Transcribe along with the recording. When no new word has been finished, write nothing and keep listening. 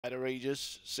At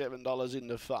Regis, $7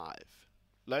 into 5.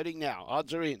 Loading now.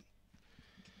 Odds are in.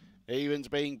 Evens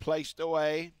being placed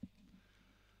away.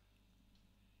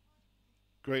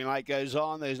 Green light goes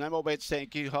on. There's no more bets,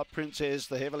 thank you. Hot Princess,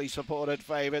 the heavily supported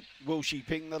favourite. Will she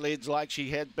ping the lids like she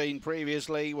had been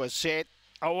previously? Was set.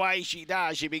 Away she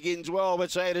does. She begins well,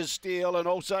 but so does Steele. And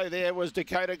also there was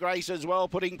Dakota Grace as well,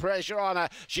 putting pressure on her.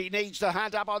 She needs to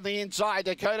hunt up on the inside.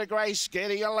 Dakota Grace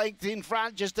getting a length in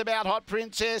front, just about Hot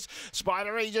Princess.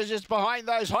 Spider Regis just behind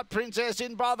those. Hot Princess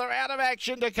in bother, out of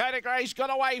action. Dakota Grace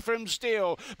got away from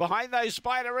Steele. Behind those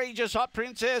Spider Regis, Hot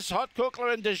Princess, Hot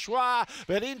Cookler and Deschwa.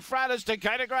 But in front is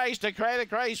Dakota Grace. Dakota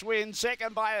Grace wins.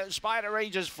 Second by Spider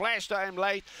Regis, flashed home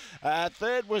late.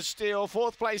 Third was Steele.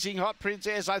 Fourth placing Hot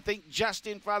Princess, I think just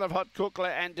in front of Hot Cookler,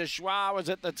 and Deschwa was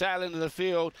at the tail end of the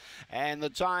field, and the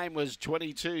time was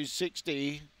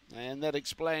 22.60, and that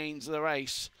explains the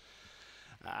race.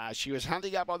 She was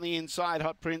hunting up on the inside,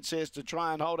 Hot Princess, to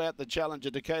try and hold out the challenger,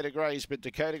 Dakota Grace, but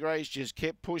Dakota Grace just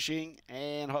kept pushing,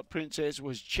 and Hot Princess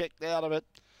was checked out of it.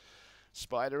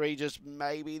 Spider Regis,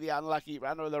 maybe the unlucky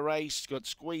runner of the race, got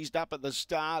squeezed up at the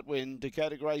start when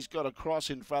Dakota Grace got across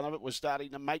in front of it, was starting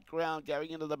to make ground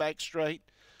going into the back straight.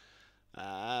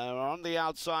 On the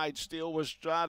outside, Steele was straight.